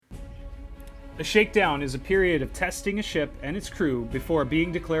A shakedown is a period of testing a ship and its crew before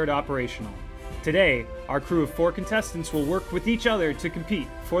being declared operational. Today, our crew of 4 contestants will work with each other to compete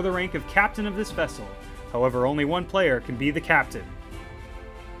for the rank of captain of this vessel. However, only one player can be the captain.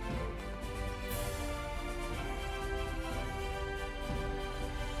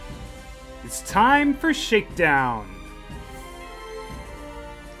 It's time for Shakedown!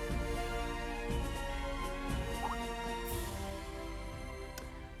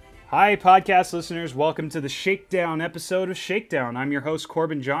 Hi, podcast listeners. Welcome to the Shakedown episode of Shakedown. I'm your host,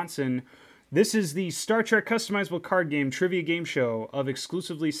 Corbin Johnson. This is the Star Trek customizable card game trivia game show of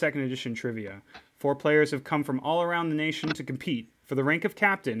exclusively second edition trivia. 4 players have come from all around the nation to compete for the rank of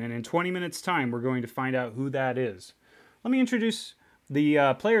captain, and in 20 minutes' time, we're going to find out who that is. Let me introduce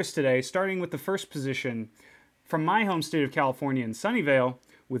the players today, starting with the first position from my home state of California in Sunnyvale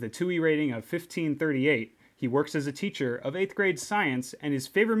with a TUI rating of 1538. He works as a teacher of 8th grade science, and his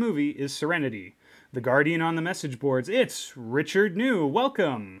favorite movie is Serenity. The guardian on the message boards, it's Richard New.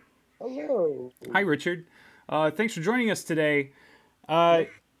 Welcome. Hello. Hi, Richard. Thanks for joining us today. I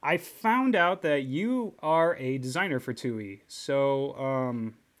found out that you are a designer for TUI. So,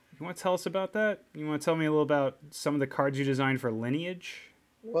 you want to tell us about that? You want to tell me a little about some of the cards you designed for Lineage?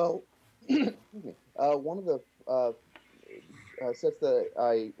 Well, one of the sets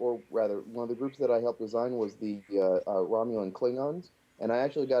one of the groups that I helped design was the Romulan Klingons, and I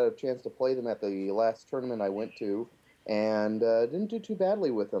actually got a chance to play them at the last tournament I went to, and didn't do too badly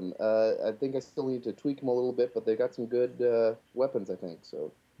with them. I think I still need to tweak them a little bit, but they got some good weapons, I think.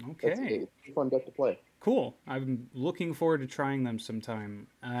 So Okay. it's a fun deck to play. Cool. I'm looking forward to trying them sometime.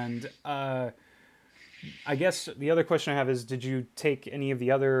 And I guess the other question I have is, did you take any of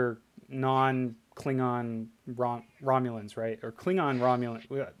the other non-Klingon Romulans, right? Or Klingon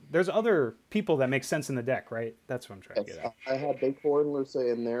Romulan? There's other people that make sense in the deck, right? That's what I'm trying to Yes, get at. I had Bakor and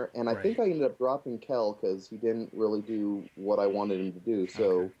Lursa in there, and I think Right. I ended up dropping Kel because he didn't really do what I wanted him to do. Okay.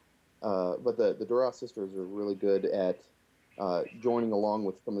 So, but the Duras sisters are really good at joining along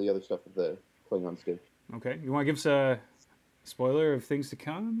with some of the other stuff that the Klingons do. Okay. You want to give us a spoiler of things to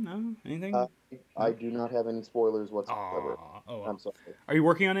come? No? Uh, Anything? I No? do not have any spoilers whatsoever. Aw. Oh, I'm well. sorry. Are you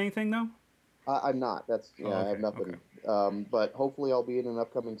working on anything, though? I'm not. Oh, I have okay. Okay. nothing. But hopefully I'll be in an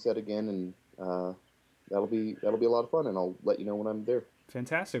upcoming set again, and that'll be a lot of fun, and I'll let you know when I'm there.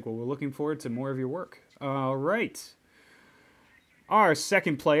 Fantastic. Well, we're looking forward to more of your work. All right. Our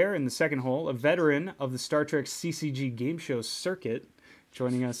second player in the second hole, a veteran of the Star Trek CCG game show circuit,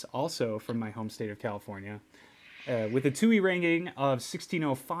 joining us also from my home state of California. With a TUI ranking of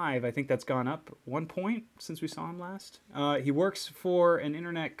 1605, I think that's gone up 1 point since we saw him last. He works for an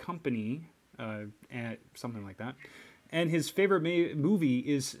internet company, something like that. And his favorite movie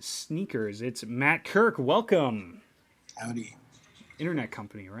is Sneakers. It's Matt Kirk. Welcome. Howdy. Internet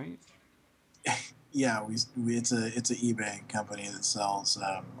company, right? Yeah, it's a eBay company that sells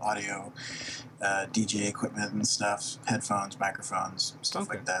audio, DJ equipment and stuff, headphones, microphones, stuff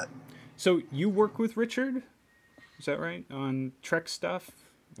Okay. like that. So you work with Richard, is that right, on Trek stuff,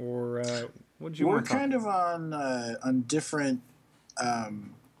 or what did you We're want to talk kind of on different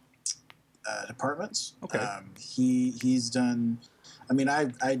departments. Okay. He's done. I mean,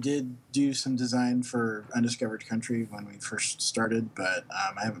 I did do some design for Undiscovered Country when we first started, but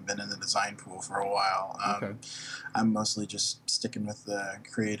I haven't been in the design pool for a while. Okay. I'm mostly just sticking with the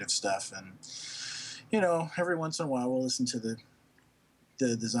creative stuff, and every once in a while we'll listen to the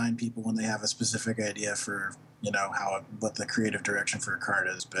design people when they have a specific idea for what the creative direction for a card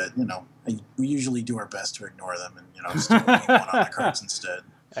is. But we usually do our best to ignore them and stick what we want on the cards instead.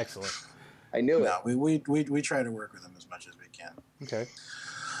 Excellent. I knew it. No, we try to work with them as much as we can. Okay.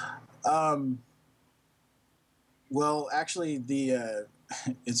 Well, actually,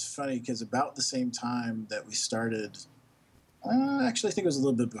 it's funny because about the same time that we started, actually, I think it was a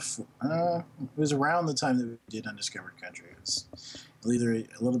little bit before. It was around the time that we did Undiscovered Country. It was either a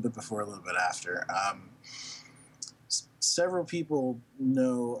little bit before, a little bit after. Several people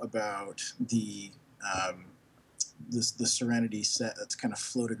know about the Serenity set that's kind of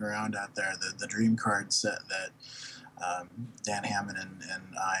floating around out there, the Dream Card set that Dan Hammond and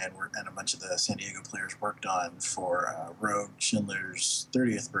I and a bunch of the San Diego players worked on for Rogue Schindler's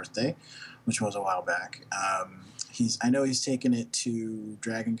 30th birthday, which was a while back. I know he's taken it to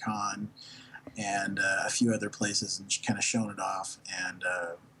Dragon Con and a few other places and kind of shown it off. And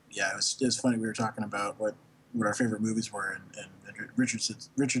it was funny. We were talking about what our favorite movies were, and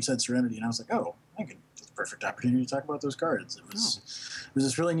Richard said Serenity, and I was like, oh, I could. It's a perfect opportunity to talk about those cards. It was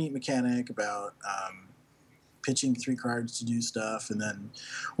this really neat mechanic about pitching 3 cards to do stuff, and then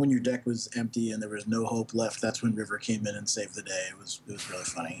when your deck was empty and there was no hope left, that's when River came in and saved the day. It was really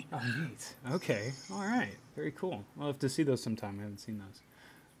funny. Oh, neat. Okay. All right. Very cool. I'll have to see those sometime. I haven't seen those.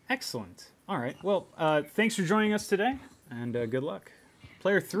 Excellent. All right. Well, thanks for joining us today, and good luck.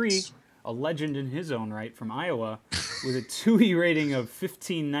 Player 3, a legend in his own right from Iowa, with a 2E rating of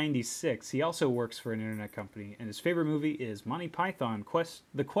 1596. He also works for an internet company, and his favorite movie is Monty Python,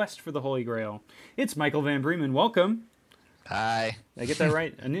 The Quest for the Holy Grail. It's Michael Van Bremen. Welcome. Hi. Did I get that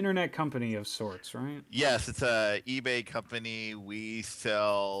right? An internet company of sorts, right? Yes, it's a eBay company. We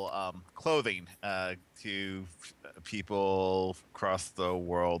sell clothing to people across the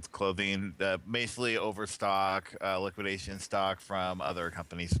world. Clothing, basically overstock, liquidation stock from other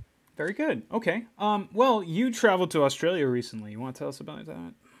companies. Very good. Okay. Well, you traveled to Australia recently. You want to tell us about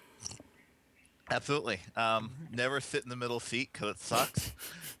that? Absolutely. Never sit in the middle seat because it sucks.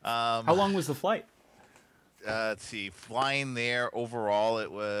 How long was the flight? Let's see. Flying there overall,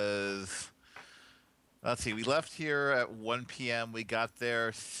 it was. Let's see. We left here at 1 p.m. We got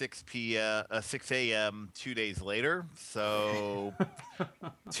there 6 a.m. 2 days later. So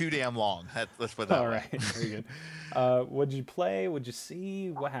too damn long. Let's put it that All way. right. Very good. What'd you play? What'd you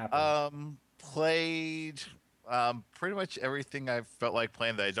see? What happened? Played pretty much everything I felt like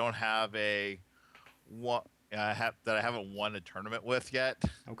playing that I don't have a one. That I haven't won a tournament with yet.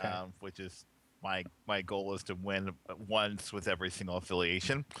 Okay. Which is my goal is to win once with every single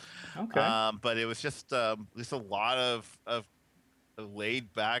affiliation. Okay. But it was just a lot of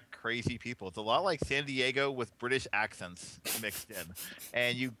laid back, crazy people. It's a lot like San Diego with British accents mixed in,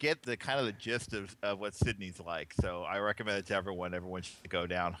 and you get the kind of the gist of what Sydney's like. So I recommend it to everyone. Everyone should go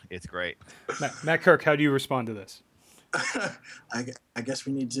down. It's great. Matt Kirk, how do you respond to this? I guess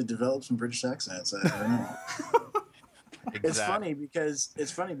we need to develop some British accents. I don't know. Exactly.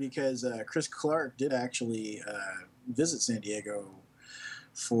 It's funny because Chris Clark did actually visit San Diego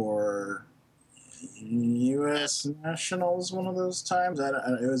for U.S. Nationals one of those times.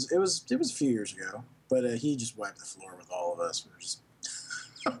 It was a few years ago, but he just wiped the floor with all of us.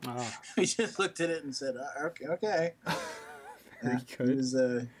 We just looked at it and said, "Okay." Very good. He was,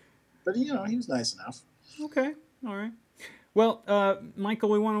 but he was nice enough. Okay. All right. Well, Michael,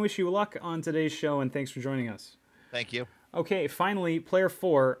 we want to wish you luck on today's show, and thanks for joining us. Thank you. Okay, finally, player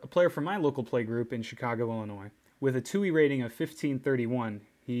 4, a player from my local play group in Chicago, Illinois, with a 2E rating of 1531.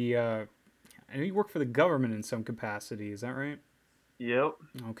 He worked for the government in some capacity. Is that right? Yep.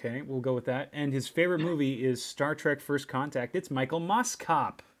 Okay, we'll go with that. And his favorite movie is Star Trek First Contact. It's Michael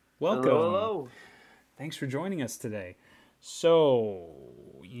Moskop. Welcome. Hello. Thanks for joining us today. So,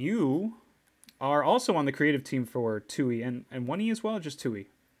 you are also on the creative team for 2E and 1E as well, or just 2E?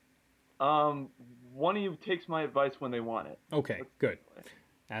 One of you takes my advice when they want it. Okay, good.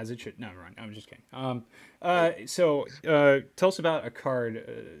 As it should. No, right. I'm just kidding. So, tell us about a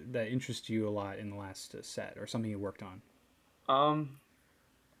card that interests you a lot in the last set, or something you worked on.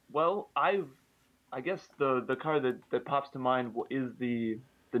 Well, I guess the card that pops to mind is the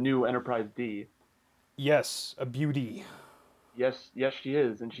new Enterprise D. Yes, a beauty. Yes, she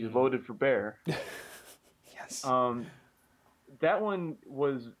is, and she's voted for Bear. Yes. That one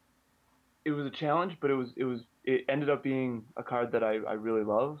was a challenge, but it ended up being a card that I really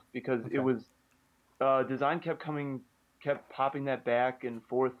love because Okay. it was design kept popping that back and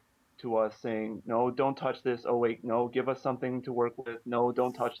forth to us saying, no, don't touch this. Oh wait, no, give us something to work with. No,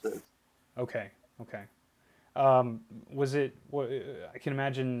 don't touch this. Okay. Was it? I can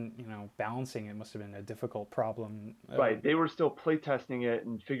imagine. Balancing it must have been a difficult problem. Right. They were still playtesting it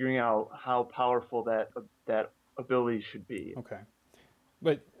and figuring out how powerful that ability should be. Okay.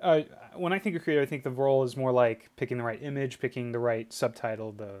 But when I think of creative, I think the role is more like picking the right image, picking the right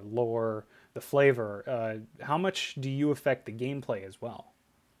subtitle, the lore, the flavor. How much do you affect the gameplay as well?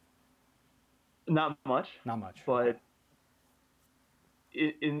 Not much. Not much. But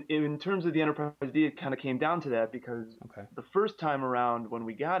in terms of the Enterprise D, it kind of came down to that because the first time around when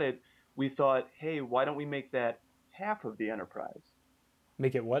we got it, we thought, hey, why don't we make that half of the Enterprise?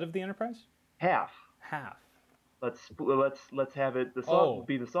 Make it what of the Enterprise? Half. Let's have it. Will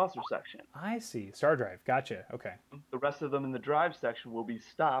be the saucer section. I see. Star Drive. Gotcha. Okay. The rest of them in the drive section will be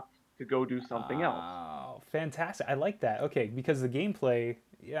stopped to go do something else. Oh, fantastic! I like that. Okay, because the gameplay,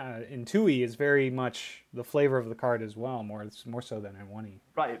 in 2E is very much the flavor of the card as well, more so than in 1E.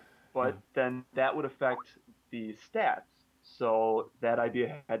 Right, but then that would affect the stats. So that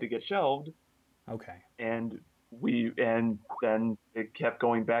idea had to get shelved. Okay. And then it kept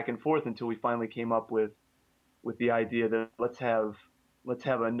going back and forth until we finally came up with the idea that let's have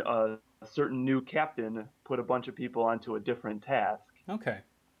a certain new captain put a bunch of people onto a different task. Okay.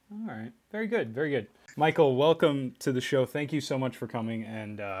 All right. Very good. Very good. Michael, welcome to the show. Thank you so much for coming,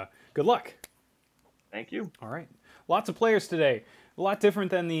 and good luck. Thank you. All right. Lots of players today. A lot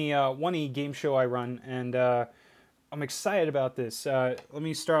different than the 1E game show I run, and I'm excited about this. Let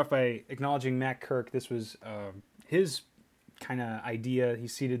me start off by acknowledging Matt Kirk. This was his kind of idea. He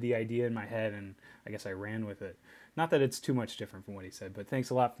seeded the idea in my head, and I guess I ran with it. Not that it's too much different from what he said, but thanks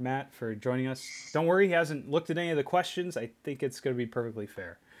a lot, Matt, for joining us. Don't worry, he hasn't looked at any of the questions. I think it's going to be perfectly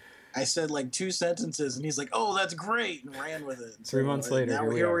fair. I said like 2 sentences, and he's like, "Oh, that's great," and ran with it. 3 months later, now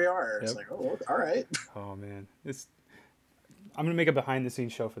here we are. It's like, oh, all right. Oh man, I'm gonna make a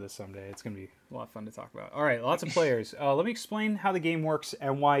behind-the-scenes show for this someday. It's gonna be a lot of fun to talk about. All right, lots of players. Let me explain how the game works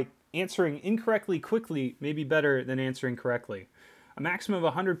and why answering incorrectly quickly may be better than answering correctly. A maximum of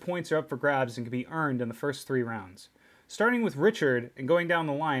 100 points are up for grabs and can be earned in the first 3 rounds. Starting with Richard and going down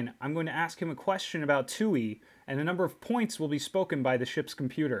the line, I'm going to ask him a question about TUI, and a number of points will be spoken by the ship's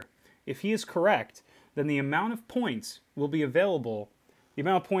computer. If he is correct, then the amount of points will be available. The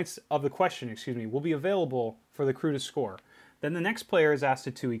amount of points of the question, will be available for the crew to score. Then the next player is asked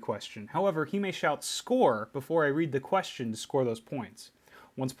a TUI question. However, he may shout "score" before I read the question to score those points.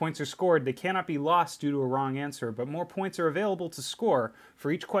 Once points are scored, they cannot be lost due to a wrong answer, but more points are available to score for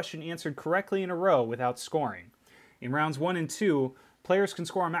each question answered correctly in a row without scoring. In rounds 1 and 2, players can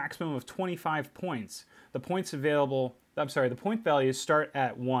score a maximum of 25 points. The point values start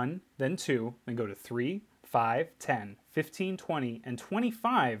at 1, then 2, then go to 3, 5, 10, 15, 20, and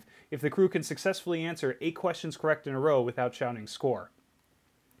 25 if the crew can successfully answer 8 questions correct in a row without shouting "score."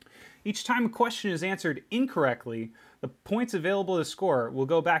 Each time a question is answered incorrectly, the points available to score will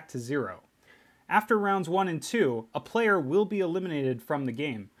go back to 0. After rounds 1 and 2, a player will be eliminated from the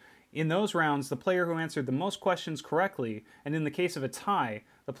game. In those rounds, the player who answered the most questions correctly, and in the case of a tie,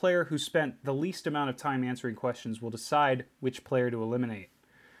 the player who spent the least amount of time answering questions will decide which player to eliminate.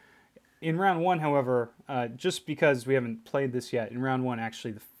 In round 1, however, just because we haven't played this yet, in round 1,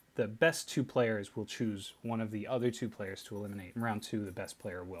 actually, the best 2 players will choose one of the other 2 players to eliminate. In round 2, the best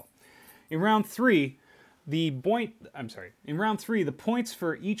player will. In round 3, the points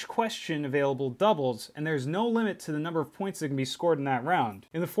for each question available doubles, and there's no limit to the number of points that can be scored in that round.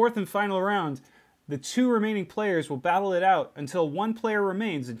 In the 4th and final round, the 2 remaining players will battle it out until 1 player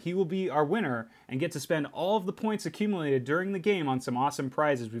remains, and he will be our winner and get to spend all of the points accumulated during the game on some awesome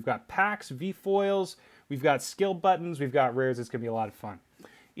prizes. We've got packs, V-foils, we've got skill buttons, we've got rares. It's going to be a lot of fun.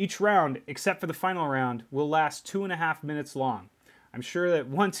 Each round, except for the final round, will last 2.5 minutes long. I'm sure that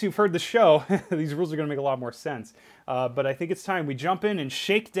once you've heard the show, these rules are going to make a lot more sense. But I think it's time we jump in and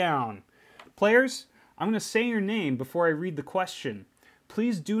shake down. Players, I'm going to say your name before I read the question.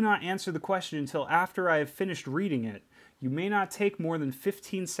 Please do not answer the question until after I have finished reading it. You may not take more than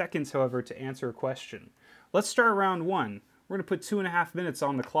 15 seconds, however, to answer a question. Let's start round 1. We're going to put 2.5 minutes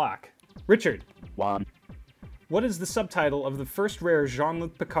on the clock. Richard. 1. What is the subtitle of the first rare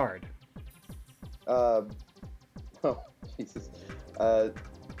Jean-Luc Picard? Oh, Jesus.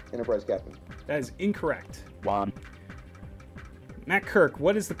 Enterprise Captain. That is incorrect. 1. Matt Kirk,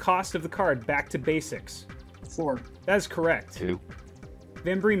 what is the cost of the card Back to Basics? 4. That is correct. 2.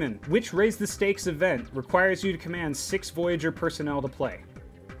 Van Bremen, which Raise the Stakes event requires you to command 6 Voyager personnel to play?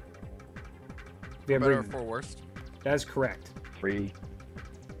 Van Better or Bremen. for worst? That is correct. 3.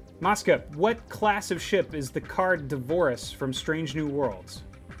 Mosca, what class of ship is the card Devorus from Strange New Worlds?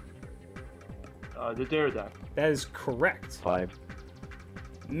 The Daredevil. That is correct. 5.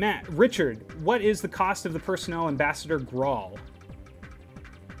 Richard, what is the cost of the personnel Ambassador Grawl?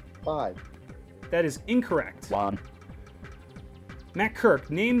 5. That is incorrect. 1. Matt Kirk,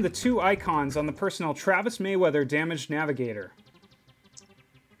 name the 2 icons on the personnel Travis Mayweather Damaged Navigator.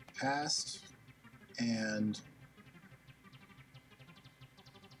 Past and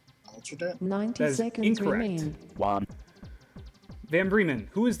alternate. 90 That is seconds incorrect. remain. 1. Van Bremen,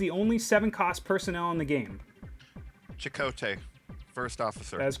 who is the only 7-cost personnel in the game? Chakotay, first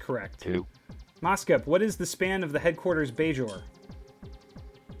officer. That is correct. 2. Moskep, what is the span of the headquarters Bajor?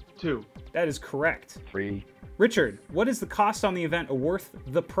 2. That is correct. 3. Richard, what is the cost on the event worth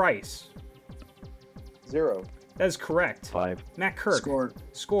the price? 0. That is correct. 5. Matt Kirk, Scored.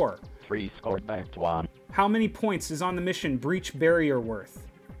 score. 3 scored back to 1. How many points is on the mission Breach Barrier worth?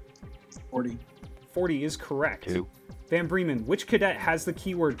 40. 40 is correct. 2. Van Bremen, which cadet has the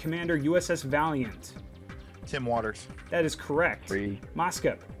keyword Commander USS Valiant? Tim Waters. That is correct. 3.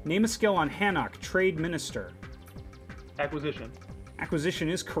 Moskep, name a skill on Hanok, Trade Minister. Acquisition. Acquisition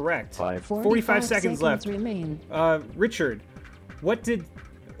is correct. 5. 45 seconds left. Remain. Richard, what did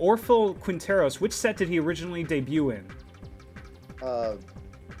Orfil Quinteros, which set did he originally debut in?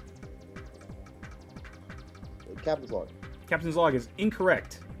 Captain's Log. Captain's Log is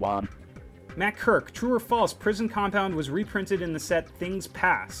incorrect. 1. Matt Kirk, true or false, Prison Compound was reprinted in the set Things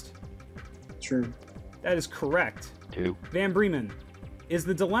Past? True. That is correct. 2, Van Bremen, is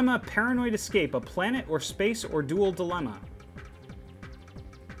the dilemma Paranoid Escape a planet or space or dual dilemma?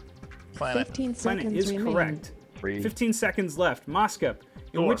 Planet. 15 Planet seconds is remain. correct. 3, 15 seconds left. Moskop,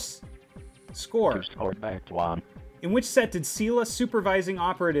 in Score. which score? 2 scored back to 1. In which set did Sela Supervising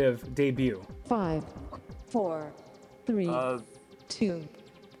Operative debut? 5, 4, 3, Uh, 2,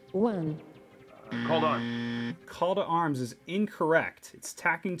 1. Called on. Call to Arms is incorrect. It's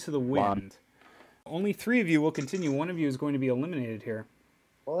Tacking to the Wind. Only 3 of you will continue. One of you is going to be eliminated here.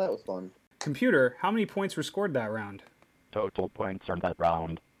 Well, that was fun. Computer, how many points were scored that round? Total points on that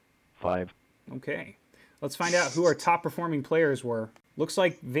round. 5. Okay. Let's find out who our top performing players were. Looks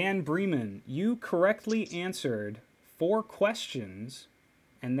like Van Bremen, you correctly answered 4 questions,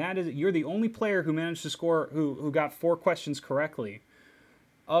 and that is you're the only player who managed to score who got 4 questions correctly.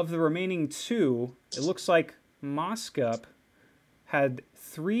 Of the remaining 2, it looks like Moskop had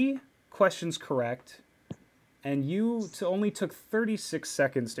 3 questions correct, and you only took 36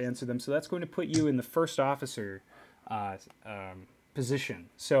 seconds to answer them, so that's going to put you in the first officer position.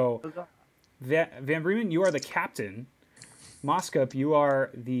 So, Van Bremen, you are the captain. Moskop, you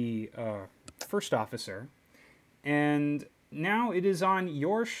are the first officer. And now it is on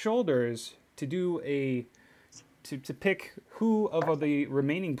your shoulders to do to pick who of the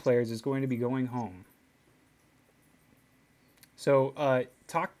remaining players is going to be going home. So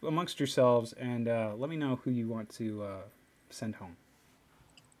talk amongst yourselves and let me know who you want to send home.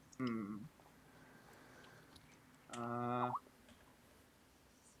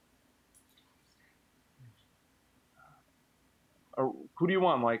 Who do you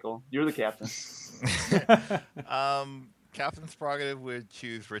want, Michael? You're the captain. Captain's prerogative would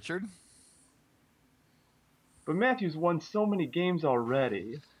choose Richard. But Matthew's won so many games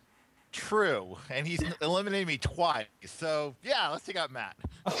already. True, and he's eliminated me twice. So yeah, let's take out Matt.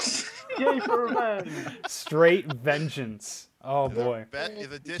 Yay for revenge! Straight vengeance. Oh boy. Bet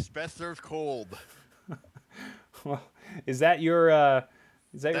is a dish best served cold. Well, is that your That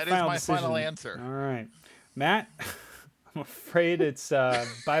is final my decision? final answer. All right, Matt. I'm afraid it's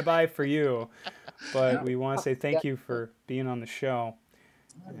bye-bye for you, but we want to say thank you for being on the show.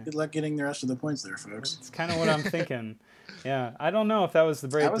 Good luck getting the rest of the points there, folks. It's kind of what I'm thinking. Yeah, I don't know if that was the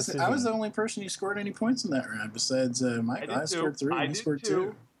brave decision. I was the only person who scored any points in that round besides Mike. I scored 3 and he scored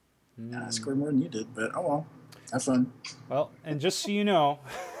 2. Yeah, I scored more than you did, but oh well. Have fun. Well, and just so you know,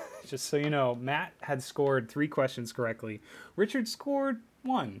 Matt had scored 3 questions correctly. Richard scored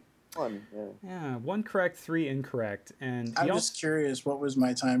 1. Fun, yeah. Yeah, 1 correct, 3 incorrect, and I'm just curious, what was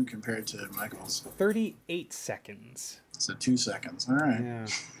my time compared to Michael's? 38 seconds. So 2 seconds. All right. Yeah,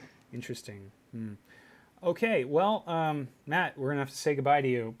 interesting. Okay, well, Matt, we're gonna have to say goodbye to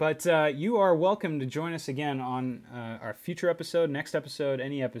you, but you are welcome to join us again on our future episode, next episode,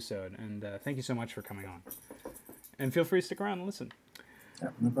 any episode, and thank you so much for coming on. And feel free to stick around and listen. Yeah,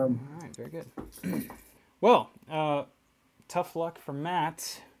 no problem. All right, very good. Well, tough luck for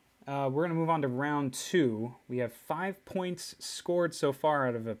Matt. We're going to move on to round 2. We have 5 points scored so far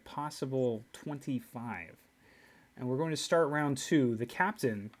out of a possible 25. And we're going to start round 2. The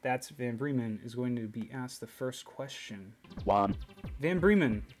captain, that's Van Bremen, is going to be asked the first question. 1, Van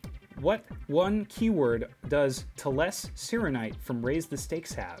Bremen, what one keyword does Teles Cyrenite from Raise the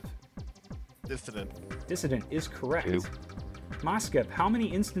Stakes have? Dissident. Dissident is correct. 2, Moskop, how many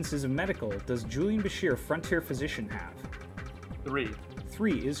instances of medical does Julian Bashir, Frontier Physician, have? 3.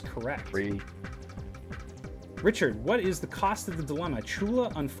 3 is correct. 3, Richard, what is the cost of the dilemma?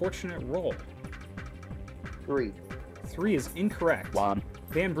 Chula Unfortunate Roll. 3. 3 is incorrect. 1,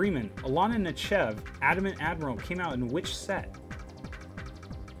 Van Bremen, Alana Nechev, Adamant Admiral came out in which set?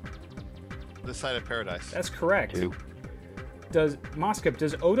 This Side of Paradise. That's correct. 2, Does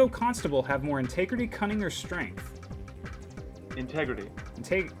Odo Constable have more integrity, cunning, or strength? Integrity.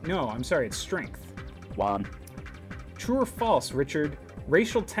 No, I'm sorry, it's strength. 1, True or false, Richard?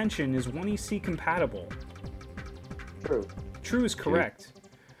 Racial tension is 1EC compatible. True. True is correct.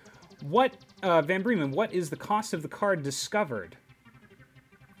 What, Van Bremen, what is the cost of the card discovered?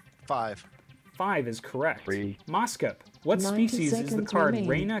 5. 5 is correct. 3, Moskop, what 90 species is the seconds card remain.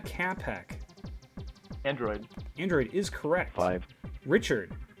 Reina Capek? Android. Android is correct. 5,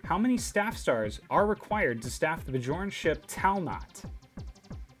 Richard, how many staff stars are required to staff the Bajoran ship Talnot?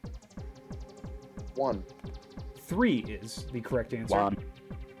 1. 3 is the correct answer. 1,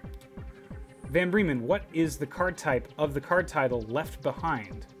 Van Bremen, what is the card type of the card title Left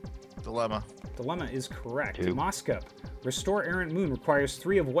Behind? Dilemma. Dilemma is correct. 2. Moskop, Restore Errant Moon requires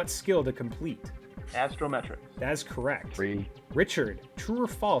 3 of what skill to complete? Astrometrics. That is correct. 3, Richard, true or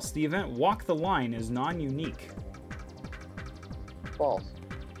false, the event Walk the Line is non-unique? False.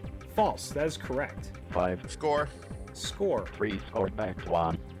 False, that is correct. 5, Score. Score. 3 scored back to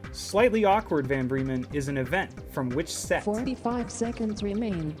 1. Slightly Awkward, Van Bremen, is an event from which set? 45 seconds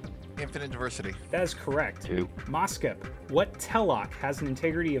remain. Infinite diversity. That is correct. 2, Moskep, what Tellock has an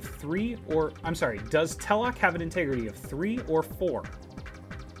integrity of 3 or... I'm sorry, does Tellock have an integrity of 3 or 4?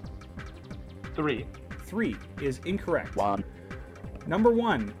 3. 3 is incorrect. 1, Number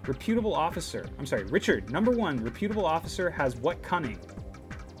 1, reputable officer. I'm sorry, Richard, number 1, reputable officer has what cunning?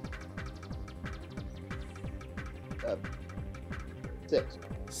 6.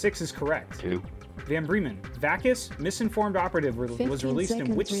 6 is correct. 2, Van Bremen, Vacus, misinformed operative, was 15 released in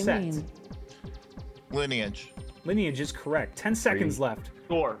seconds which remain. set? Lineage. Lineage is correct. 10 seconds 3. left.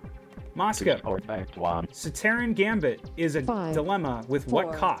 Score. 2 Moskep, scored back to 1. Sateran Gambit is a 5, dilemma with what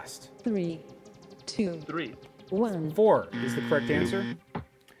 4. cost? 3, 2, 3. 1. 4 is the correct answer.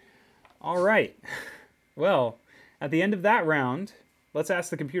 All right. Well, at the end of that round, let's ask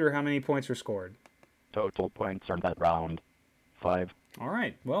the computer how many points were scored. Total points on that round. 5. All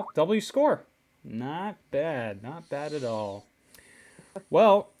right. Well, double your score. Not bad. Not bad at all.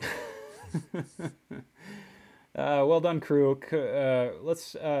 Well, well done, crew.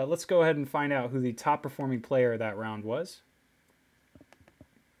 Let's go ahead and find out who the top performing player that round was.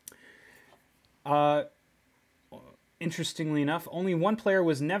 Interestingly enough, only one player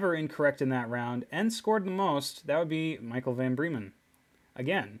was never incorrect in that round and scored the most. That would be Michael Van Bremen.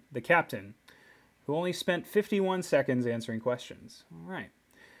 Again, the captain, who only spent 51 seconds answering questions. All right.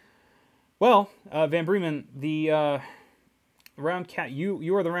 Well, Van Bremen, the you are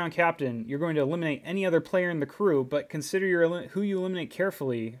the round captain. You're going to eliminate any other player in the crew, but consider who you eliminate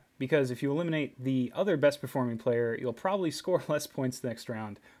carefully, because if you eliminate the other best performing player, you'll probably score less points next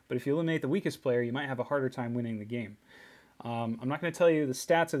round. But if you eliminate the weakest player, you might have a harder time winning the game. I'm not going to tell you the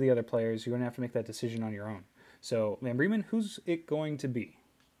stats of the other players. You're going to have to make that decision on your own. So, Van Bremen, who's it going to be?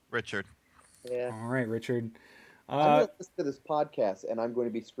 Richard. Yeah. All right, Richard. I'm going to listen to this podcast, and I'm going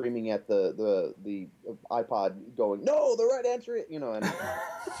to be screaming at the iPod, going, "No, the right answer is," And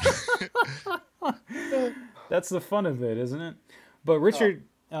That's the fun of it, isn't it? But Richard,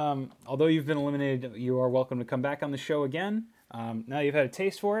 although you've been eliminated, you are welcome to come back on the show again. Now you've had a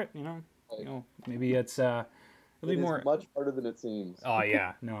taste for it, maybe it's it'll be more. It's much harder than it seems. Oh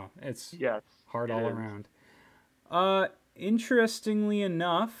yeah, no, it's Yes. hard it all is. around. Interestingly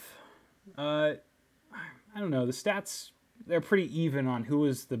enough, I don't know, the stats, they're pretty even on who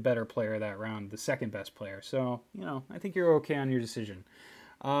was the better player that round, the second best player. So, I think you're okay on your decision.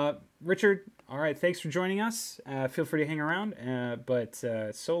 Richard, all right, thanks for joining us. Feel free to hang around, but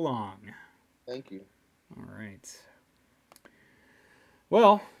so long. Thank you. All right.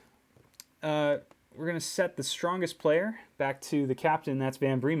 Well, we're going to set the strongest player back to the captain. That's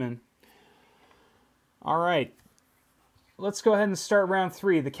Van Bremen. All right. Let's go ahead and start round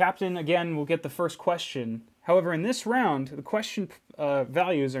 3. The captain, again, will get the first question. However, in this round, the question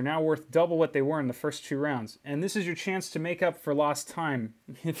values are now worth double what they were in the first 2 rounds. And this is your chance to make up for lost time.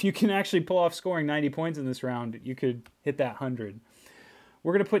 If you can actually pull off scoring 90 points in this round, you could hit that 100.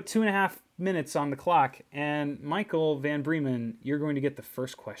 We're going to put 2.5 minutes on the clock. And Michael Van Bremen, you're going to get the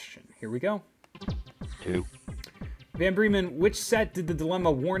first question. Here we go. 2, Van Bremen, which set did the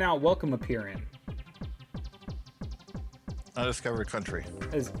dilemma Worn Out Welcome appear in? Undiscovered country.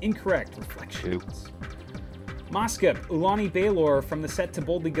 That is incorrect. Reflections. Moskep, Ulani Baylor from the set To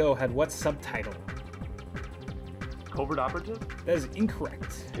Boldly Go had what subtitle? Covert operative? That is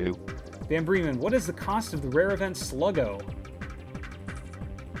incorrect. 2, Van Bremen, what is the cost of the rare event Sluggo?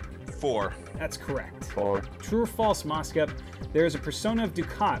 4. That's correct. 4, True or false, Moskep, there is a Persona of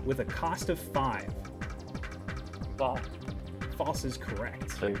Ducat with a cost of 5. False. False is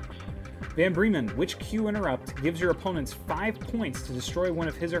correct. 6, Van Bremen, which Q interrupt gives your opponents 5 points to destroy one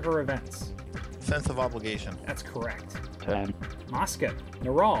of his or her events? Sense of obligation. That's correct. 10, Moskep,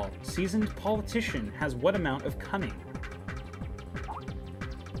 Naral, seasoned politician, has what amount of cunning?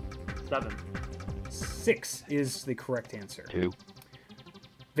 7. 6 is the correct answer. 2,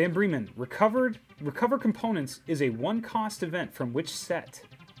 Van Bremen, Recover Components is a 1-cost event from which set?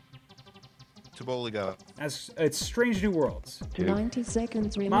 To boldly go. As it's Strange New Worlds. 2, 90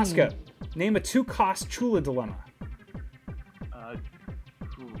 seconds remain. Moskep, name a 2-cost Chula dilemma.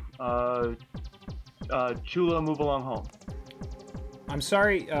 Chula, move along home. I'm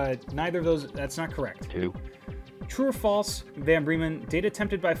sorry, neither of those, that's not correct. 2, True or false, Van Bremen, data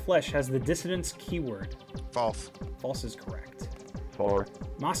tempted by flesh has the dissonance keyword. False. False is correct. 4,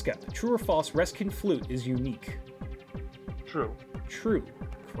 Moskep, true or false, Reskin Flute is unique. True. True.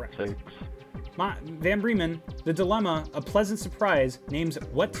 Correct. 6, Van Bremen, The Dilemma, A Pleasant Surprise, names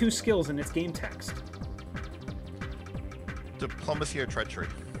what 2 skills in its game text? Diplomacy or treachery?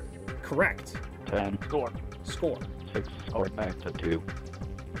 Correct. 10, Score. Score. 6, scored back to 2.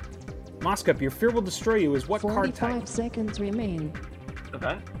 Moskup, Your Fear Will Destroy You is what card 45 type? seconds remain.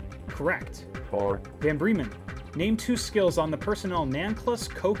 Event. Correct. 4, Van Bremen, name 2 skills on the personnel Nanclus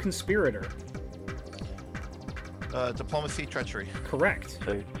co-conspirator. Diplomacy, treachery. Correct.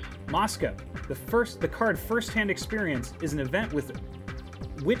 6, Moskup, the card First Hand Experience is an event with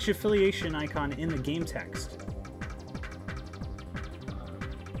which affiliation icon in the game text?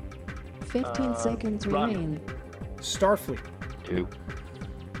 15 seconds remain. Starfleet. 2,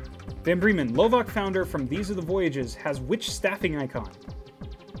 Van Bremen, Lovok founder from These Are the Voyages, has which staffing icon?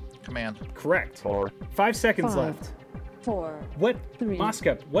 Command. Correct. 4, 5 seconds 5, left. 4, What? 3,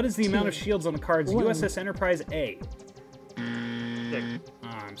 Moskup, what is the amount of 2, shields on the cards 1. USS Enterprise A? 6.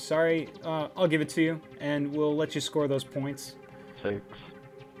 I'm sorry. I'll give it to you, and we'll let you score those points. 6,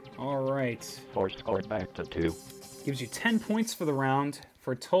 All right. 4, scored back to 2. Gives you 10 points for the round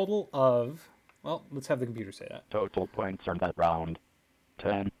for a total of... Well, let's have the computer say that. Total points on that round,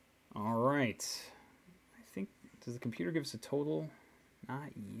 10. All right. I think... Does the computer give us a total? Not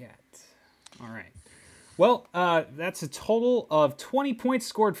yet. All right. Well, that's a total of 20 points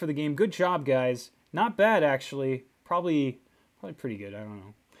scored for the game. Good job, guys. Not bad, actually. Probably pretty good. I don't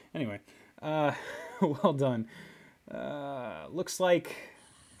know. Anyway, well done. Looks like...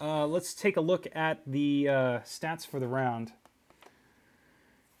 let's take a look at the stats for the round.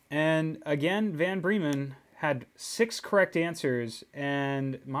 And again, Van Bremen had 6 correct answers,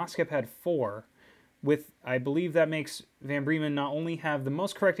 and Moskup had 4. With, I believe that makes Van Bremen not only have the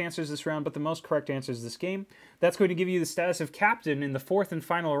most correct answers this round, but the most correct answers this game. That's going to give you the status of captain in the 4th and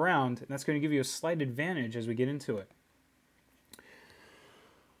final round, and that's going to give you a slight advantage as we get into it.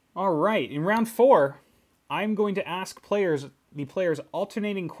 All right, in round 4, I'm going to ask the players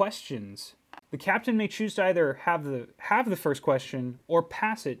alternating questions. The captain may choose to either have the first question or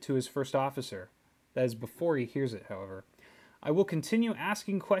pass it to his first officer. That is before he hears it, however. I will continue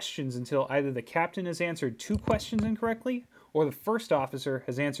asking questions until either the captain has answered 2 questions incorrectly or the first officer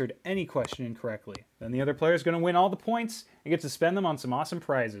has answered any question incorrectly. Then the other player is going to win all the points and get to spend them on some awesome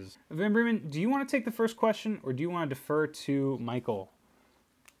prizes. Van Bremen, do you want to take the first question or do you want to defer to Michael?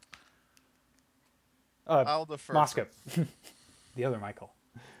 I'll defer. Moskup. The other Michael.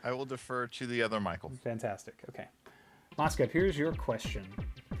 I will defer to the other Michael. Fantastic. Okay. Moskup, here's your question.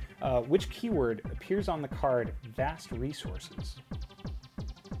 Which keyword appears on the card Vast Resources?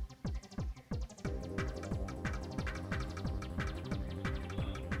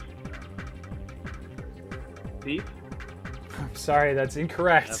 Thief. I'm sorry, that's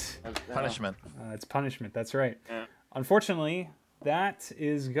incorrect. Punishment. It's punishment, that's right. Yeah. Unfortunately, that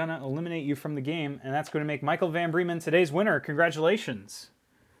is going to eliminate you from the game, and that's going to make Michael Van Bremen today's winner. Congratulations.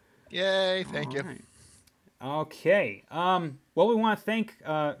 Yay, thank you. Right. Okay. Well, we want to thank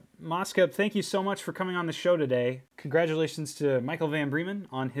Moskup. Thank you so much for coming on the show today. Congratulations to Michael Van Bremen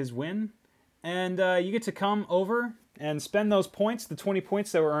on his win. And you get to come over and spend those points, the 20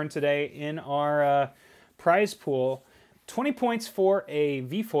 points that were earned today, in our prize pool. 20 points for a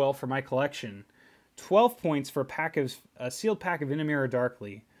V-foil for my collection. 12 points for a sealed pack of Inamira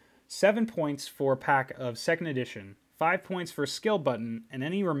Darkly. 7 points for a pack of 2nd edition. 5 points for a skill button, and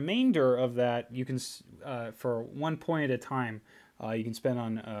any remainder of that you can, for 1 point at a time, you can spend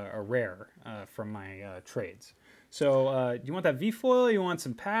on a rare from my trades. So, do you want that V-foil? You want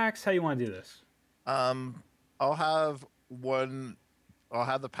some packs? How do you want to do this? I'll have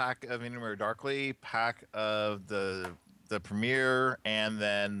the pack of Inamira Darkly, pack of the Premier, and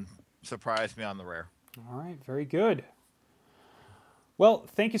then surprise me on the rare. All right, very good. Well,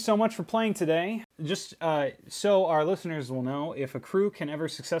 thank you so much for playing today. Just so our listeners will know, if a crew can ever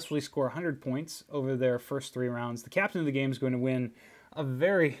successfully score 100 points over their first 3 rounds, the captain of the game is going to win a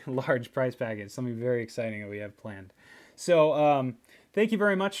very large prize package, something very exciting that we have planned. So thank you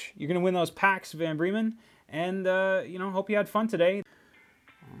very much. You're going to win those packs, Van Bremen, and hope you had fun today.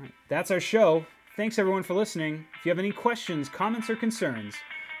 All right, that's our show. Thanks everyone for listening. If you have any questions, comments, or concerns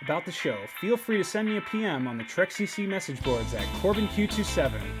about the show, feel free to send me a PM on the Trek CC message boards at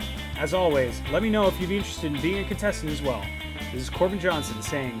CorbinQ27. As always, let me know if you'd be interested in being a contestant as well. This is Corbin Johnson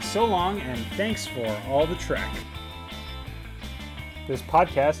saying so long and thanks for all the Trek. This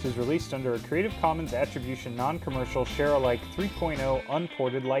podcast is released under a Creative Commons Attribution Non-Commercial Share-alike 3.0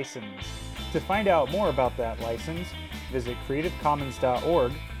 Unported license. To find out more about that license, visit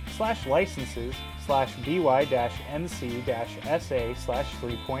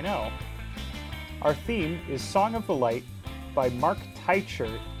creativecommons.org/licenses/by-nc-sa/3.0. Our theme is Song of the Light by Mark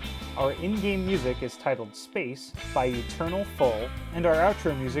Teichert. Our in-game music is titled Space by Eternal Full, and our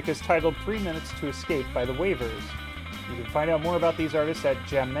outro music is titled 3 Minutes to Escape by The Waivers. You can find out more about these artists at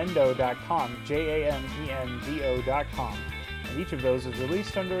jamendo.com, jamendo.com, and each of those is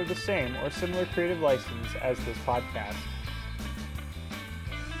released under the same or similar creative license as this podcast.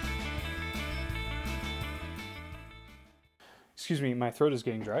 Excuse me, my throat is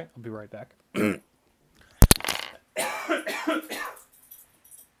getting dry. I'll be right back.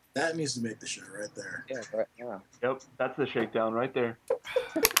 That needs to make the show right there. Yeah, right. Yeah. Yep, that's the shakedown right there.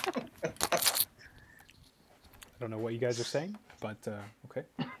 I don't know what you guys are saying, but okay.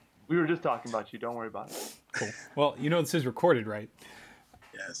 We were just talking about you. Don't worry about it. Cool. Well, you know this is recorded, right?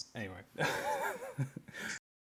 Yes. Anyway.